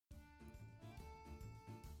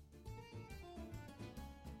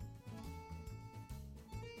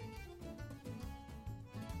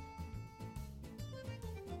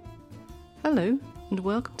Hello, and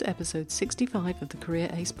welcome to episode 65 of the Career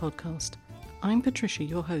Ace podcast. I'm Patricia,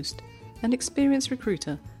 your host, an experienced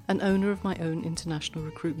recruiter and owner of my own international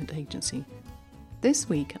recruitment agency. This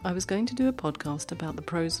week, I was going to do a podcast about the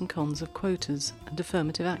pros and cons of quotas and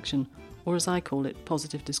affirmative action, or as I call it,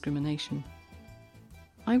 positive discrimination.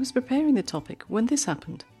 I was preparing the topic when this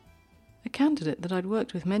happened. A candidate that I'd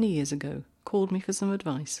worked with many years ago called me for some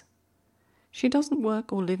advice. She doesn't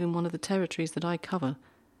work or live in one of the territories that I cover,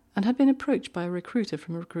 and had been approached by a recruiter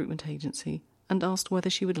from a recruitment agency and asked whether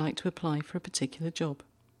she would like to apply for a particular job.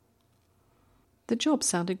 The job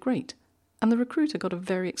sounded great, and the recruiter got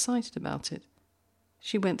very excited about it.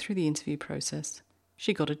 She went through the interview process.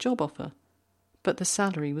 She got a job offer, but the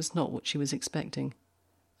salary was not what she was expecting,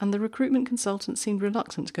 and the recruitment consultant seemed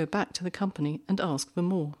reluctant to go back to the company and ask for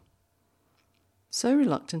more. So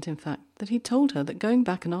reluctant, in fact, that he told her that going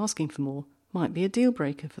back and asking for more might be a deal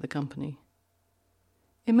breaker for the company.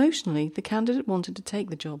 Emotionally, the candidate wanted to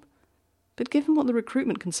take the job, but given what the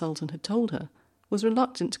recruitment consultant had told her, was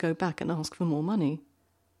reluctant to go back and ask for more money.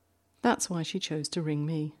 That's why she chose to ring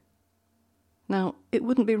me. Now, it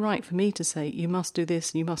wouldn't be right for me to say, you must do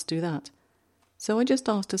this, you must do that. So I just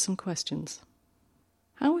asked her some questions.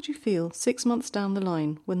 How would you feel 6 months down the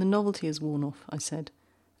line when the novelty is worn off, I said,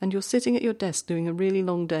 and you're sitting at your desk doing a really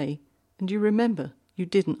long day, and you remember you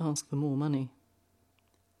didn't ask for more money?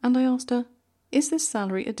 And I asked her, is this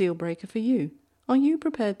salary a deal breaker for you? Are you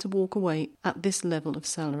prepared to walk away at this level of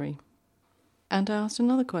salary? And I asked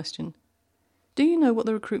another question. Do you know what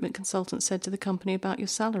the recruitment consultant said to the company about your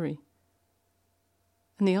salary?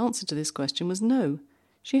 And the answer to this question was no.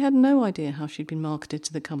 She had no idea how she'd been marketed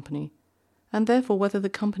to the company, and therefore whether the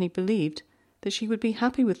company believed that she would be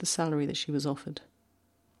happy with the salary that she was offered.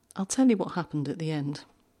 I'll tell you what happened at the end.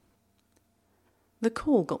 The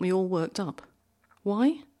call got me all worked up.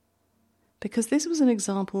 Why? Because this was an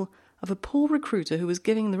example of a poor recruiter who was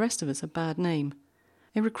giving the rest of us a bad name.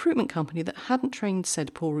 A recruitment company that hadn't trained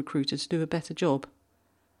said poor recruiter to do a better job.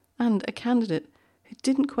 And a candidate who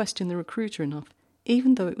didn't question the recruiter enough,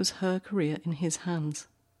 even though it was her career in his hands.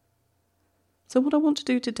 So what I want to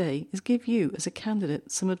do today is give you, as a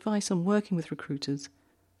candidate, some advice on working with recruiters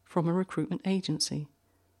from a recruitment agency.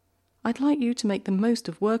 I'd like you to make the most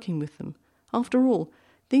of working with them. After all,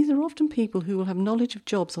 these are often people who will have knowledge of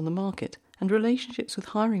jobs on the market and relationships with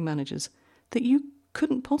hiring managers that you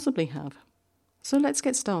couldn't possibly have. So let's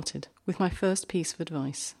get started with my first piece of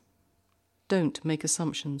advice. Don't make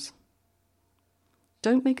assumptions.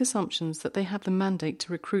 Don't make assumptions that they have the mandate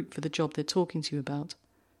to recruit for the job they're talking to you about.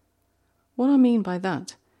 What I mean by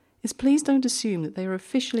that is please don't assume that they are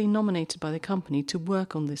officially nominated by the company to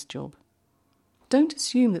work on this job. Don't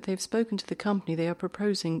assume that they've spoken to the company they are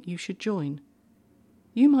proposing you should join.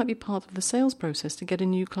 You might be part of the sales process to get a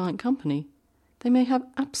new client company. They may have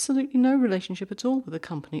absolutely no relationship at all with the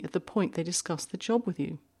company at the point they discuss the job with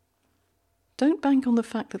you. Don't bank on the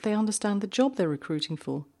fact that they understand the job they're recruiting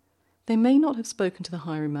for. They may not have spoken to the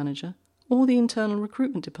hiring manager or the internal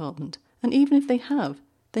recruitment department, and even if they have,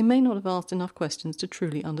 they may not have asked enough questions to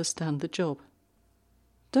truly understand the job.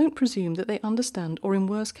 Don't presume that they understand or in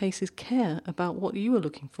worst cases care about what you are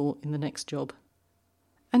looking for in the next job.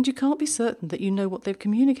 And you can't be certain that you know what they've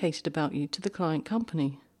communicated about you to the client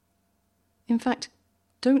company. In fact,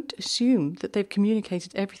 don't assume that they've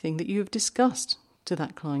communicated everything that you have discussed to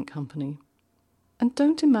that client company. And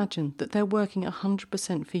don't imagine that they're working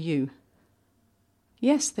 100% for you.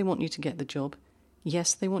 Yes, they want you to get the job.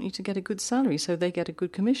 Yes, they want you to get a good salary so they get a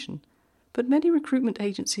good commission. But many recruitment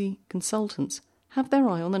agency consultants have their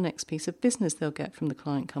eye on the next piece of business they'll get from the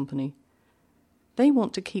client company. They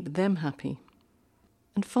want to keep them happy.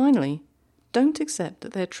 And finally, don't accept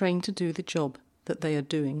that they're trained to do the job that they are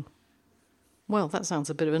doing. Well, that sounds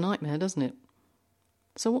a bit of a nightmare, doesn't it?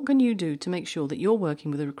 So what can you do to make sure that you're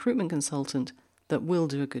working with a recruitment consultant that will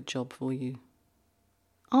do a good job for you?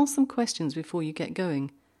 Ask them questions before you get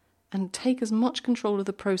going, and take as much control of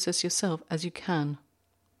the process yourself as you can.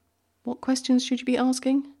 What questions should you be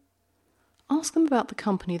asking? Ask them about the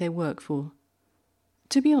company they work for.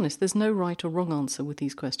 To be honest, there's no right or wrong answer with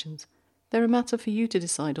these questions. They're a matter for you to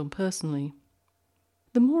decide on personally.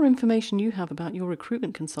 The more information you have about your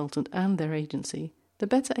recruitment consultant and their agency, the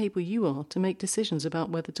better able you are to make decisions about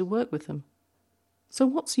whether to work with them. So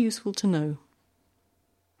what's useful to know?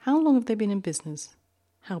 How long have they been in business?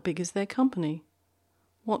 How big is their company?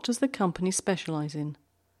 What does the company specialise in?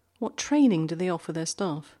 What training do they offer their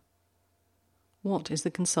staff? What is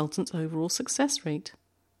the consultant's overall success rate?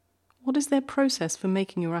 What is their process for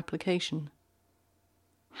making your application?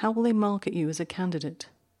 How will they market you as a candidate?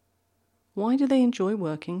 Why do they enjoy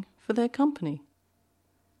working for their company?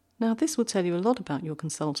 Now, this will tell you a lot about your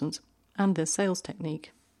consultant and their sales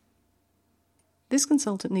technique. This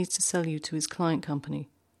consultant needs to sell you to his client company.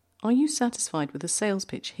 Are you satisfied with the sales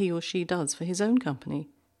pitch he or she does for his own company?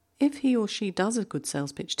 If he or she does a good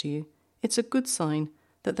sales pitch to you, it's a good sign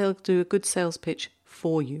that they'll do a good sales pitch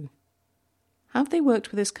for you. Have they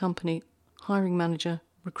worked with this company, hiring manager,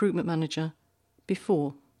 recruitment manager,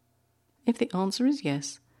 before? If the answer is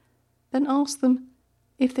yes, then ask them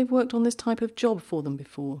if they've worked on this type of job for them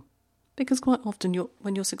before. Because quite often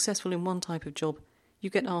when you're successful in one type of job, you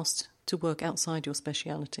get asked to work outside your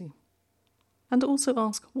speciality. And also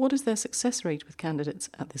ask, what is their success rate with candidates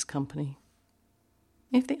at this company?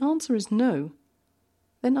 If the answer is no,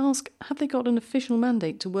 then ask, have they got an official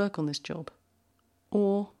mandate to work on this job?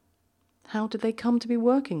 Or, how did they come to be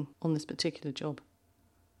working on this particular job?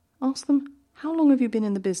 Ask them, how long have you been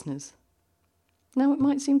in the business? Now, it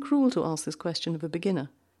might seem cruel to ask this question of a beginner,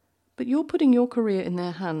 but you're putting your career in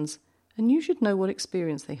their hands, and you should know what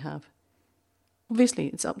experience they have. Obviously,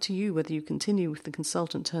 it's up to you whether you continue if the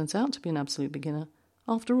consultant turns out to be an absolute beginner.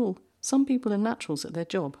 After all, some people are naturals at their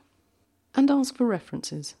job. And ask for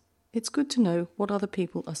references. It's good to know what other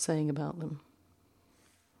people are saying about them.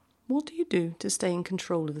 What do you do to stay in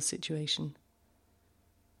control of the situation?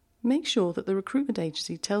 Make sure that the recruitment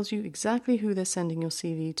agency tells you exactly who they're sending your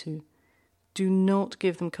CV to. Do not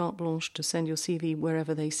give them carte blanche to send your CV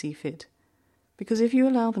wherever they see fit. Because if you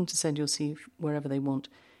allow them to send your CV wherever they want,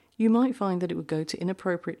 you might find that it would go to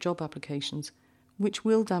inappropriate job applications, which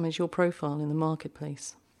will damage your profile in the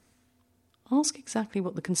marketplace. Ask exactly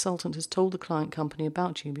what the consultant has told the client company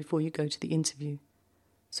about you before you go to the interview,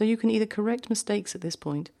 so you can either correct mistakes at this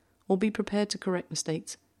point or be prepared to correct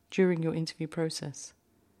mistakes during your interview process.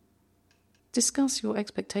 Discuss your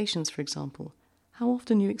expectations, for example, how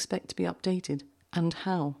often you expect to be updated and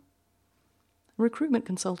how. Recruitment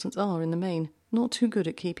consultants are, in the main, not too good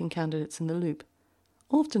at keeping candidates in the loop.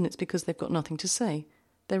 Often it's because they've got nothing to say.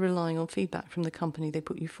 They're relying on feedback from the company they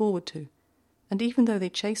put you forward to. And even though they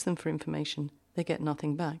chase them for information, they get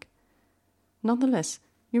nothing back. Nonetheless,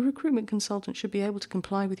 your recruitment consultant should be able to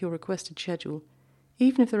comply with your requested schedule,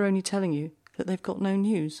 even if they're only telling you that they've got no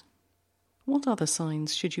news. What other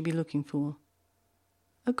signs should you be looking for?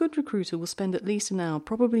 A good recruiter will spend at least an hour,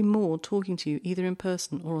 probably more, talking to you either in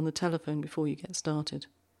person or on the telephone before you get started.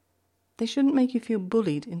 They shouldn't make you feel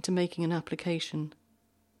bullied into making an application,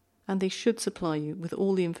 and they should supply you with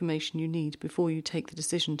all the information you need before you take the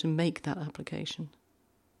decision to make that application.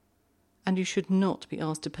 And you should not be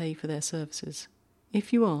asked to pay for their services.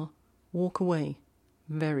 If you are, walk away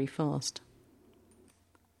very fast.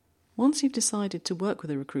 Once you've decided to work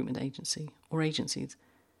with a recruitment agency or agencies,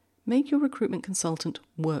 make your recruitment consultant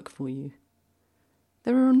work for you.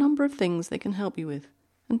 There are a number of things they can help you with,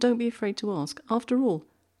 and don't be afraid to ask. After all,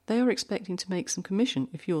 they are expecting to make some commission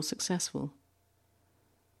if you're successful.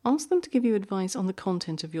 Ask them to give you advice on the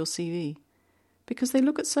content of your CV, because they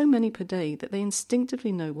look at so many per day that they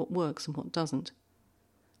instinctively know what works and what doesn't.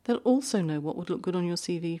 They'll also know what would look good on your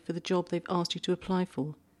CV for the job they've asked you to apply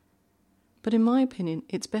for. But in my opinion,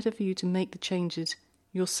 it's better for you to make the changes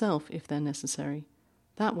yourself if they're necessary.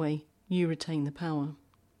 That way, you retain the power.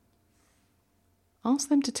 Ask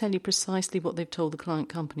them to tell you precisely what they've told the client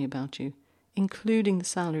company about you, including the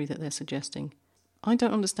salary that they're suggesting. I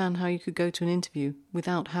don't understand how you could go to an interview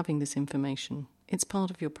without having this information. It's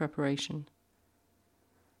part of your preparation.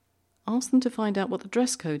 Ask them to find out what the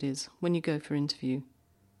dress code is when you go for interview,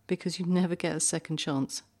 because you never get a second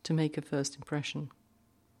chance to make a first impression.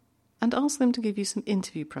 And ask them to give you some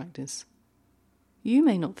interview practice. You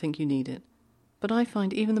may not think you need it, but I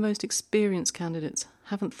find even the most experienced candidates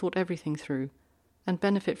haven't thought everything through and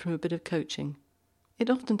benefit from a bit of coaching. It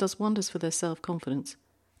often does wonders for their self-confidence,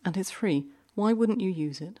 and it's free. Why wouldn't you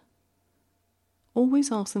use it?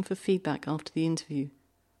 Always ask them for feedback after the interview,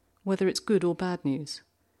 whether it's good or bad news.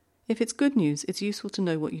 If it's good news, it's useful to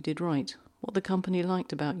know what you did right, what the company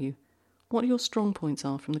liked about you, what your strong points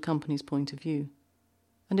are from the company's point of view.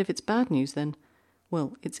 And if it's bad news, then,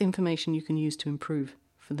 well, it's information you can use to improve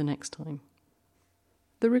for the next time.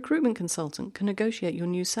 The recruitment consultant can negotiate your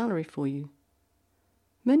new salary for you.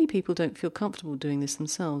 Many people don't feel comfortable doing this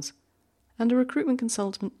themselves, and a recruitment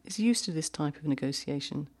consultant is used to this type of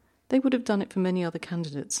negotiation. They would have done it for many other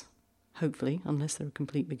candidates, hopefully, unless they're a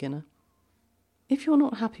complete beginner. If you're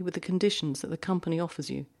not happy with the conditions that the company offers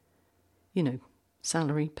you,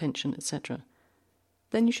 salary, pension, etc.,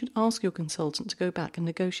 then you should ask your consultant to go back and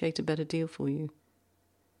negotiate a better deal for you.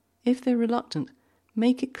 If they're reluctant,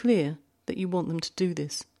 make it clear that you want them to do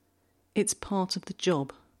this. It's part of the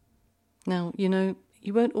job. Now, you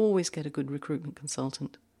won't always get a good recruitment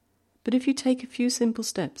consultant. But if you take a few simple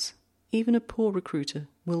steps, even a poor recruiter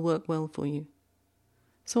will work well for you.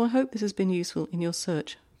 So I hope this has been useful in your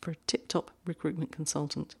search for a tip-top recruitment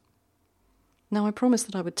consultant. Now, I promised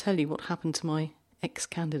that I would tell you what happened to my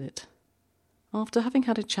ex-candidate. After having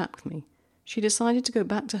had a chat with me, she decided to go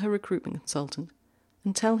back to her recruitment consultant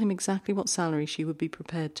and tell him exactly what salary she would be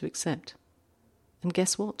prepared to accept. And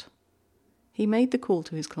guess what? He made the call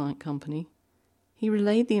to his client company, he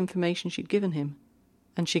relayed the information she'd given him,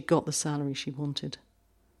 and she got the salary she wanted.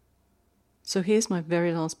 So here's my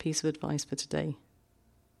very last piece of advice for today.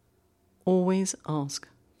 Always ask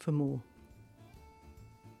for more.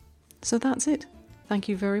 So that's it. Thank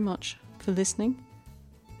you very much for listening.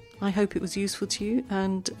 I hope it was useful to you,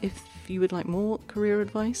 and if you would like more career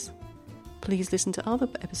advice, please listen to other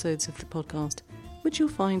episodes of the podcast, which you'll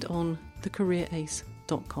find on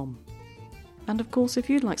thecareerace.com. And of course, if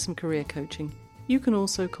you'd like some career coaching, you can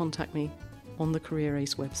also contact me on the Career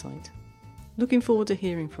Ace website. Looking forward to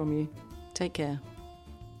hearing from you. Take care.